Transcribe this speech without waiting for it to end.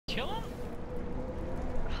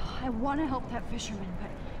I want to help that fisherman, but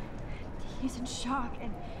he's in shock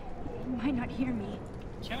and he might not hear me.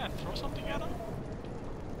 Can I throw something at him?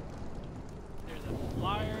 There's a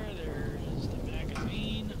flyer, there's the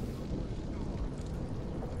magazine.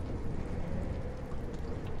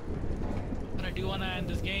 But I do want to end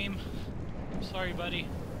this game. Sorry, buddy.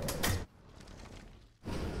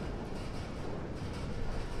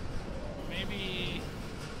 Maybe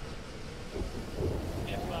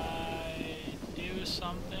if I do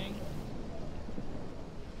something.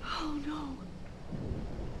 Oh no.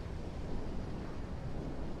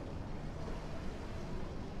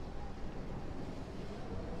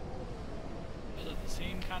 Those are the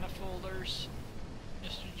same kind of folders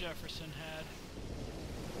Mr. Jefferson had.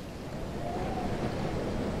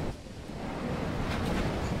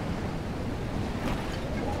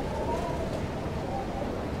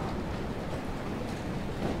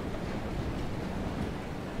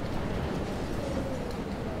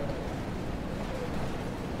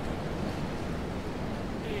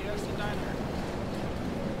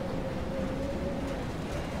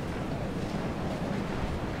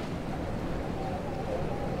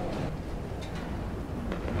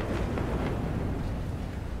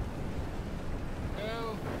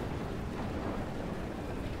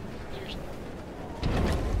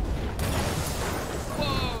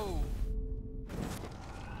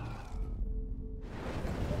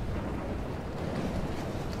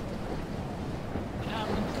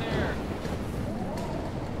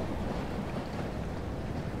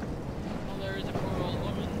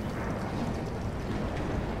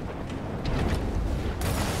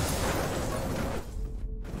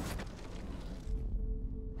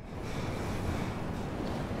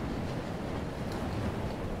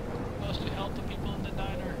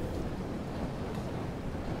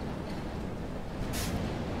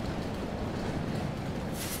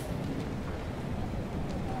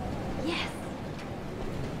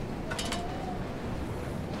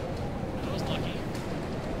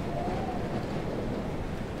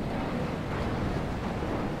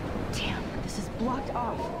 Blocked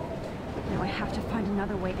off. Now I have to find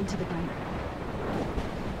another way into the diner.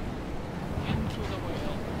 Into the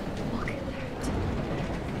whale. Look at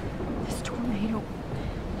that. This tornado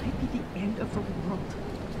might be the end of the world.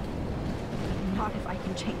 But not if I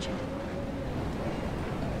can change it.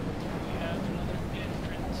 We have another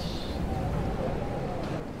entrance.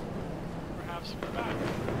 Perhaps we're back.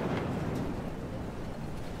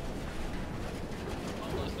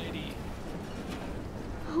 Almost lady.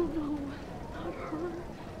 Oh no. Her.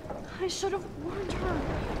 I should have warned her.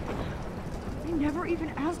 I never even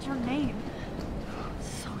asked her name.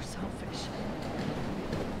 So selfish.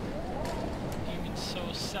 You mean so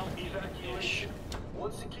selfish?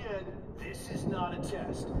 Once again, this is not a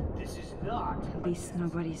test. This is not. At least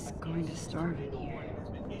nobody's going to starve in here. Has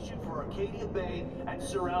been issued for Arcadia Bay and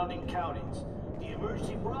surrounding counties. The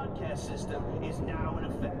emergency broadcast system is now in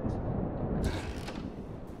effect.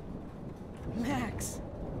 Max.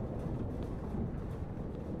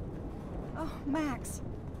 Oh, Max.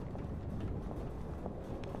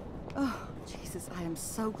 Oh, Jesus, I am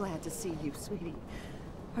so glad to see you, sweetie.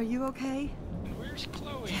 Are you okay? And where's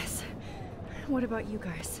Chloe? Yes. What about you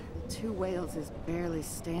guys? The Two Whales is barely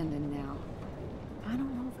standing now. I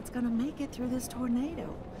don't know if it's gonna make it through this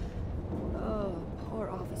tornado. Oh, poor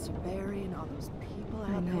Officer Barry and all those people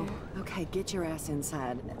out there. Okay, get your ass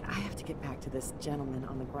inside. I have to get back to this gentleman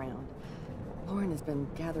on the ground. Lauren has been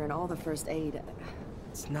gathering all the first aid.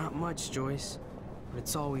 It's not much, Joyce, but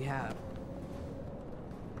it's all we have.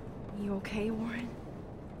 You okay, Warren?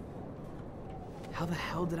 How the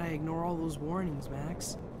hell did I ignore all those warnings,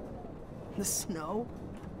 Max? The snow?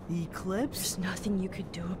 The eclipse? There's nothing you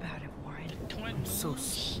could do about it, Warren. The twin I'm so moons,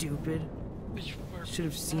 stupid. which were, Should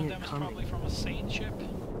have seen one of it them is coming. probably from a Saint ship.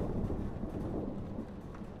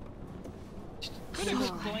 Could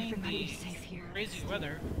explain the Everybody's safe here. crazy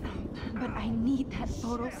weather. But I need that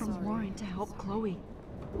photo from Warren to help Chloe.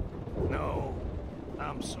 No,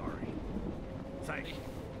 I'm sorry. Thank you.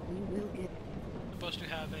 We will get... Supposed to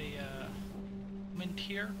have a mint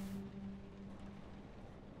here.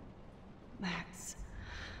 Max,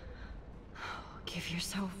 give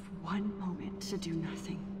yourself one moment to do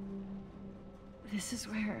nothing. This is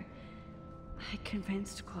where I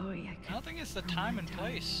convinced Chloe I could... I don't think it's the time and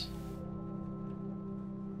place.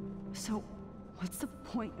 So, what's the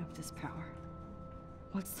point of this power?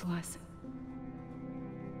 What's the lesson?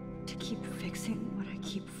 To keep fixing what I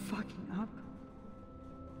keep fucking up?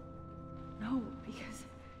 No, because...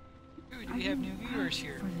 Dude, we have new viewers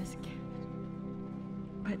here. For this gift.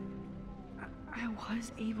 But I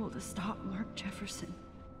was able to stop Mark Jefferson.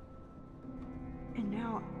 And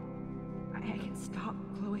now I I can stop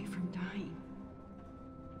Chloe from dying.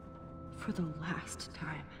 For the last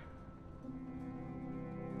time.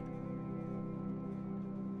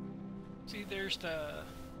 See, there's the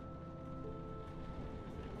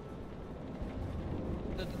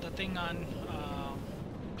thing on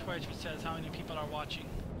Twitch which says how many people are watching.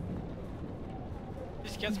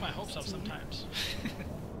 This gets my hopes up sometimes.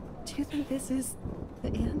 Do you think this is the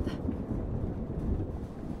end?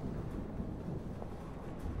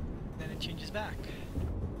 Then it changes back.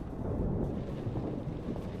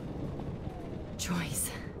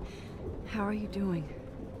 Joyce, how are you doing?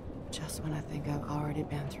 Just when I think I've already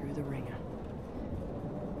been through the ringer.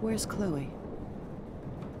 Where's Chloe?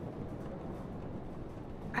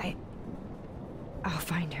 I'll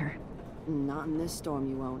find her. Not in this storm,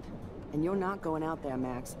 you won't. And you're not going out there,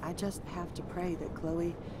 Max. I just have to pray that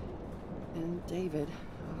Chloe and David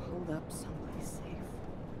hold up someplace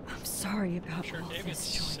safe. I'm sorry about Sure, all David's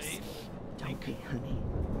this, Joyce. safe. Don't be, honey.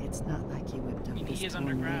 It's not like you whipped up this he is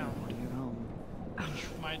tornado underground. on your own. Which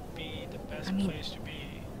might be the best I mean, place to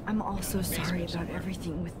be. I'm also in a sorry basement about somewhere.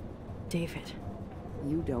 everything with David.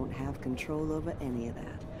 You don't have control over any of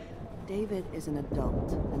that. David is an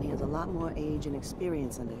adult, and he has a lot more age and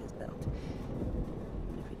experience under his belt.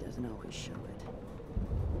 Even if he doesn't always show it.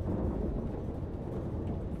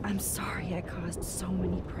 I'm sorry I caused so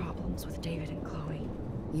many problems with David and Chloe.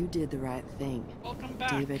 You did the right thing. Welcome back,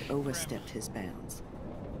 David Grim. overstepped his bounds.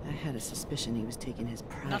 I had a suspicion he was taking his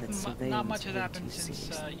private surveillance Not much has way happened too since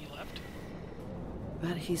seriously. you left.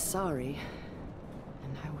 But he's sorry,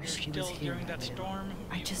 and I You're wish he was still here during that right now. storm.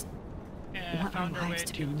 I You, just want our found our way lives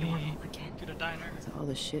to be to normal again. the diner. With all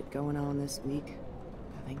the shit going on this week,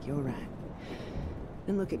 I think you're right.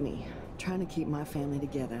 And look at me, trying to keep my family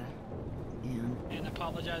together. And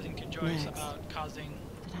apologizing to Joyce Max. about causing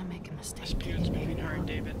Did I make a mistake? disputes taking between David her and out?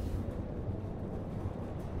 David.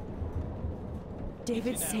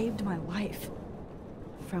 David down. saved my life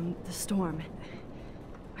from the storm.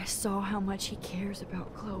 I saw how much he cares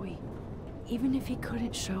about Chloe, even if he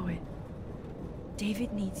couldn't show it.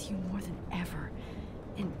 David needs you more than ever,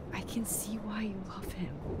 and I can see why you love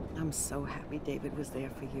him. I'm so happy David was there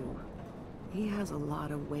for you. He has a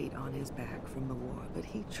lot of weight on his back from the war, but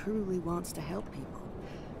he truly wants to help people.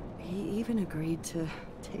 He even agreed to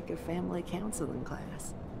take a family counseling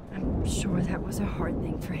class. I'm sure that was a hard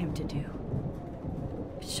thing for him to do.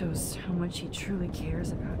 It shows how much he truly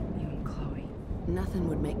cares about you and Chloe. Nothing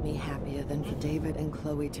would make me happier than for David and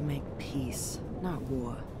Chloe to make peace, not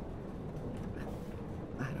war.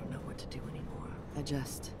 But I don't know what to do anymore. I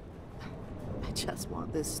just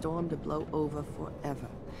want this storm to blow over forever.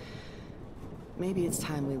 Maybe it's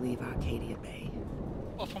time we leave Arcadia Bay.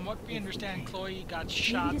 Well, from what we understand, Chloe got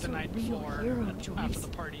shot is the a night real before hero, after Joyce. the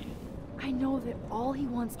party. I know that all he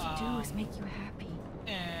wants to do is make you happy.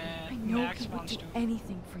 I And know Max he would wants do to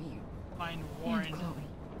anything for you find and Warren Chloe.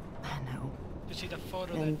 I know. to see the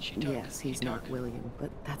photo And that she took. yes, he's not William, but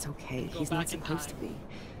that's okay. Go He's not back in supposed to time. be.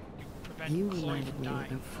 To prevent You Chloe reminded from me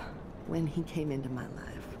dying. of when he came into my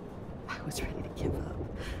life. I was ready to give up.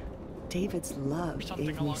 David's love Something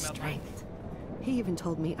gave me along that line. strength. He even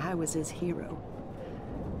told me I was his hero.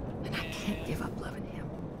 And I can't give up loving him.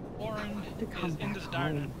 Warren to come is in back this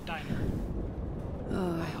diner. home.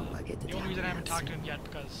 Oh, I hope I get to The tell only reason you I haven't that talked to soon. him yet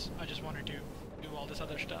because I just wanted to do all this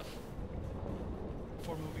other stuff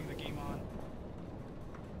before moving the game on.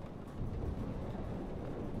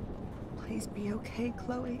 Please be okay,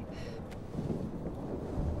 Chloe.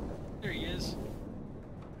 There he is.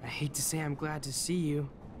 I hate to say I'm glad to see you,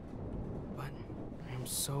 but I'm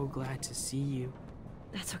so glad to see you.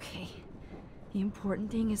 That's okay. The important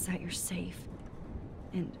thing is that you're safe.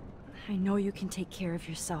 And I know you can take care of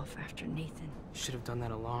yourself after Nathan. Should have done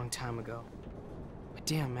that a long time ago. But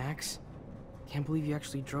damn, Max. Can't believe you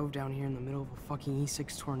actually drove down here in the middle of a fucking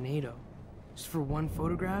E6 tornado. Just for one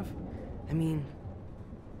photograph? I mean,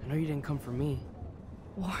 I know you didn't come for me.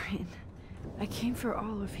 Warren, I came for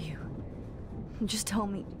all of you. Just tell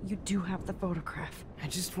me you do have the photograph. I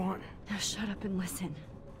just want... Now shut up and listen.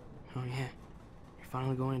 Oh yeah. You're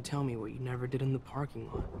finally going to tell me what you never did in the parking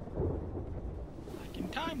lot. Like in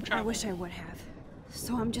time travel. I wish I would have.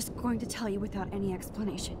 So I'm just going to tell you without any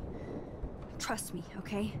explanation. Trust me,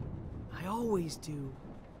 okay? I always do.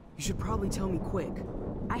 You should probably tell me quick.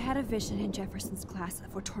 I had a vision in Jefferson's class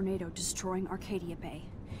of a tornado destroying Arcadia Bay.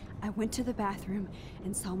 I went to the bathroom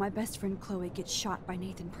and saw my best friend Chloe get shot by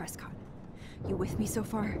Nathan Prescott. You with me so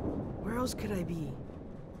far? Where else could I be?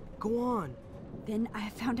 Go on. Then I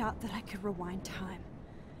found out that I could rewind time.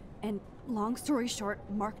 And long story short,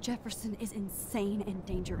 Mark Jefferson is insane and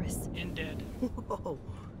dangerous. And dead. Whoa.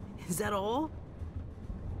 Is that all?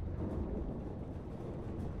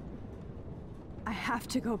 have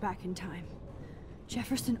to go back in time.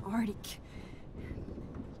 Jefferson already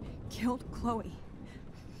killed Chloe.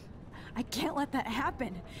 I can't let that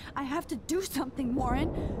happen. I have to do something, Warren.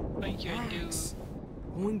 Thank you, I do.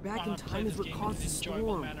 Going back in time is what caused the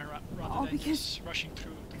storm. All because rushing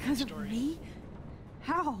through the because of story. me?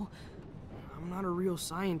 How? I'm not a real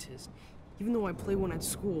scientist, even though I play one at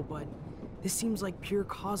school, but this seems like pure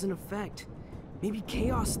cause and effect. Maybe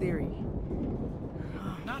chaos theory.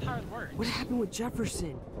 Not how it works. What happened with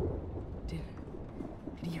Jefferson? Did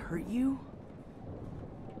he hurt you?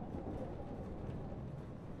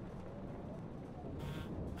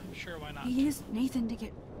 Sure, why not? He used Nathan to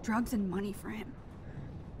get drugs and money for him.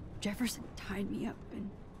 Jefferson tied me up and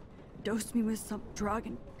dosed me with some drug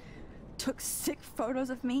and took sick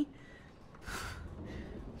photos of me.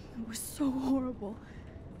 It was so horrible.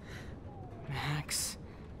 Max,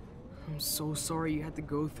 I'm so sorry you had to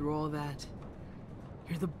go through all that.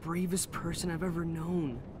 You're the bravest person I've ever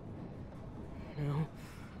known. You know,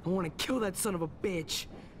 I want to kill that son of a bitch.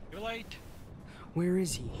 You're late. Where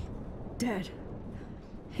is he? Dead.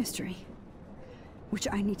 History. Which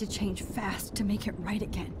I need to change fast to make it right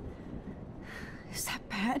again. Is that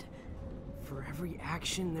bad? For every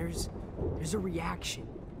action, there's a reaction.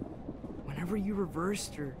 Whenever you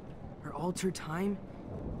reversed or altered time,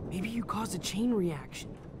 maybe you caused a chain reaction.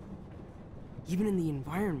 Even in the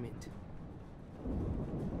environment.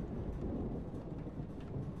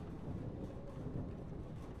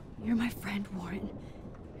 You're my friend, Warren.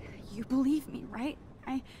 You believe me, right?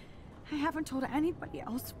 I haven't told anybody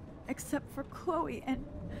else except for Chloe, and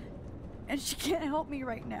she can't help me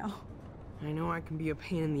right now. I know I can be a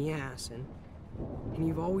pain in the ass, and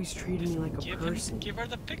you've always treated me like a person. Give her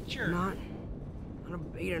the picture. Not a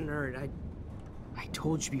beta nerd. I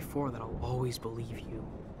told you before that I'll always believe you.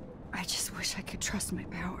 I just wish I could trust my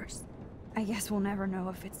powers. I guess we'll never know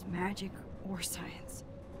if it's magic or science.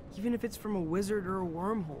 Even if it's from a wizard or a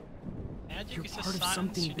wormhole. Magic You're is part a of science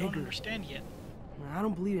something you don't bigger. understand yet. I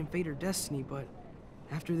don't believe in fate or destiny, but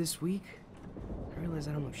after this week, I realize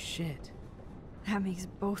I don't know shit. That makes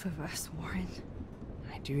both of us, Warren.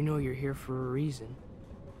 I do know you're here for a reason.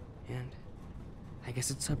 And I guess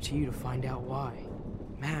it's up to you to find out why.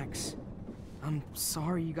 Max, I'm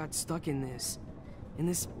sorry you got stuck in this.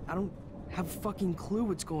 I don't have a fucking clue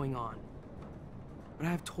what's going on. But I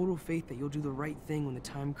have total faith that you'll do the right thing when the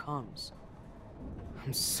time comes.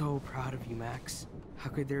 I'm so proud of you, Max. How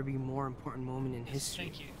could there be a more important moment in history?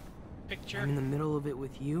 Thank you. Picture. I'm in the middle of it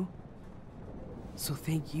with you. So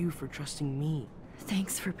thank you for trusting me.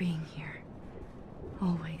 Thanks for being here.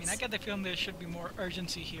 Always. I mean, I get the feeling there should be more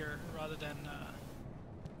urgency here rather than,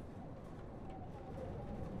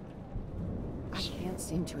 I can't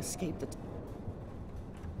seem to escape the...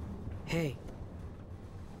 Hey,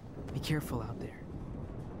 be careful out there.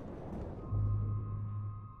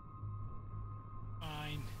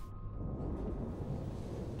 Fine.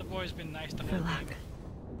 The boy's been nice the Good whole luck. game.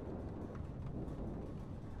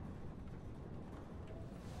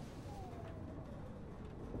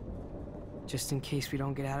 Just in case we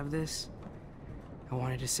don't get out of this, I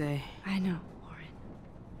wanted to say, I know, Warren.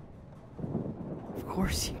 of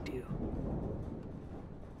course you do.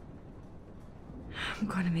 I'm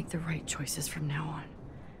going to make the right choices from now on.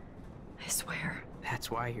 I swear.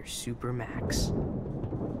 That's why you're Super Max.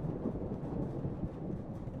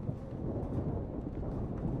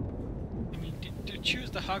 I mean, to choose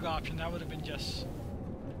the hug option, that would have been just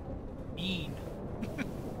mean.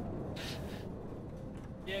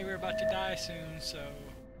 Yeah, we're about to die soon, so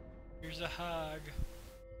here's a hug.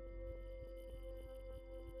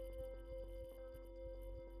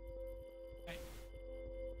 Okay.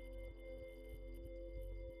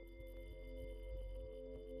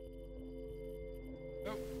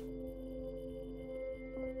 Oh.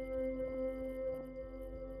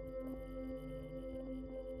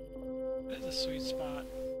 This is a sweet spot.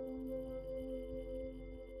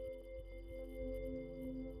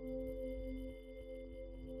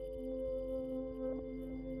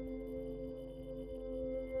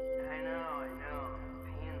 I know.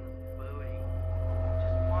 Pain in the booty.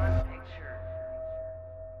 Just one picture.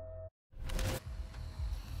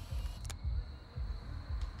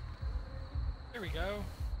 There we go.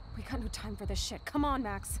 We got no time for this shit. Come on,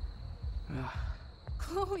 Max.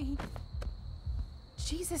 Chloe.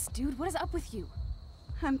 Jesus, dude, what is up with you?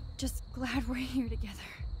 I'm just glad we're here together.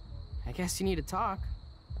 I guess you need to talk.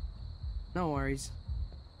 No worries.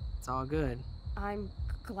 It's all good. I'm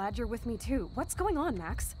glad you're with me too. What's going on,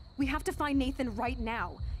 Max? We have to find Nathan right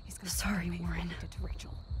now. He's gonna Sorry, pay for what Warren. he did to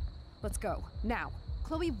Rachel. Let's go now.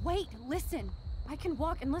 Chloe, wait, listen. I can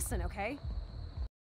walk and listen, okay?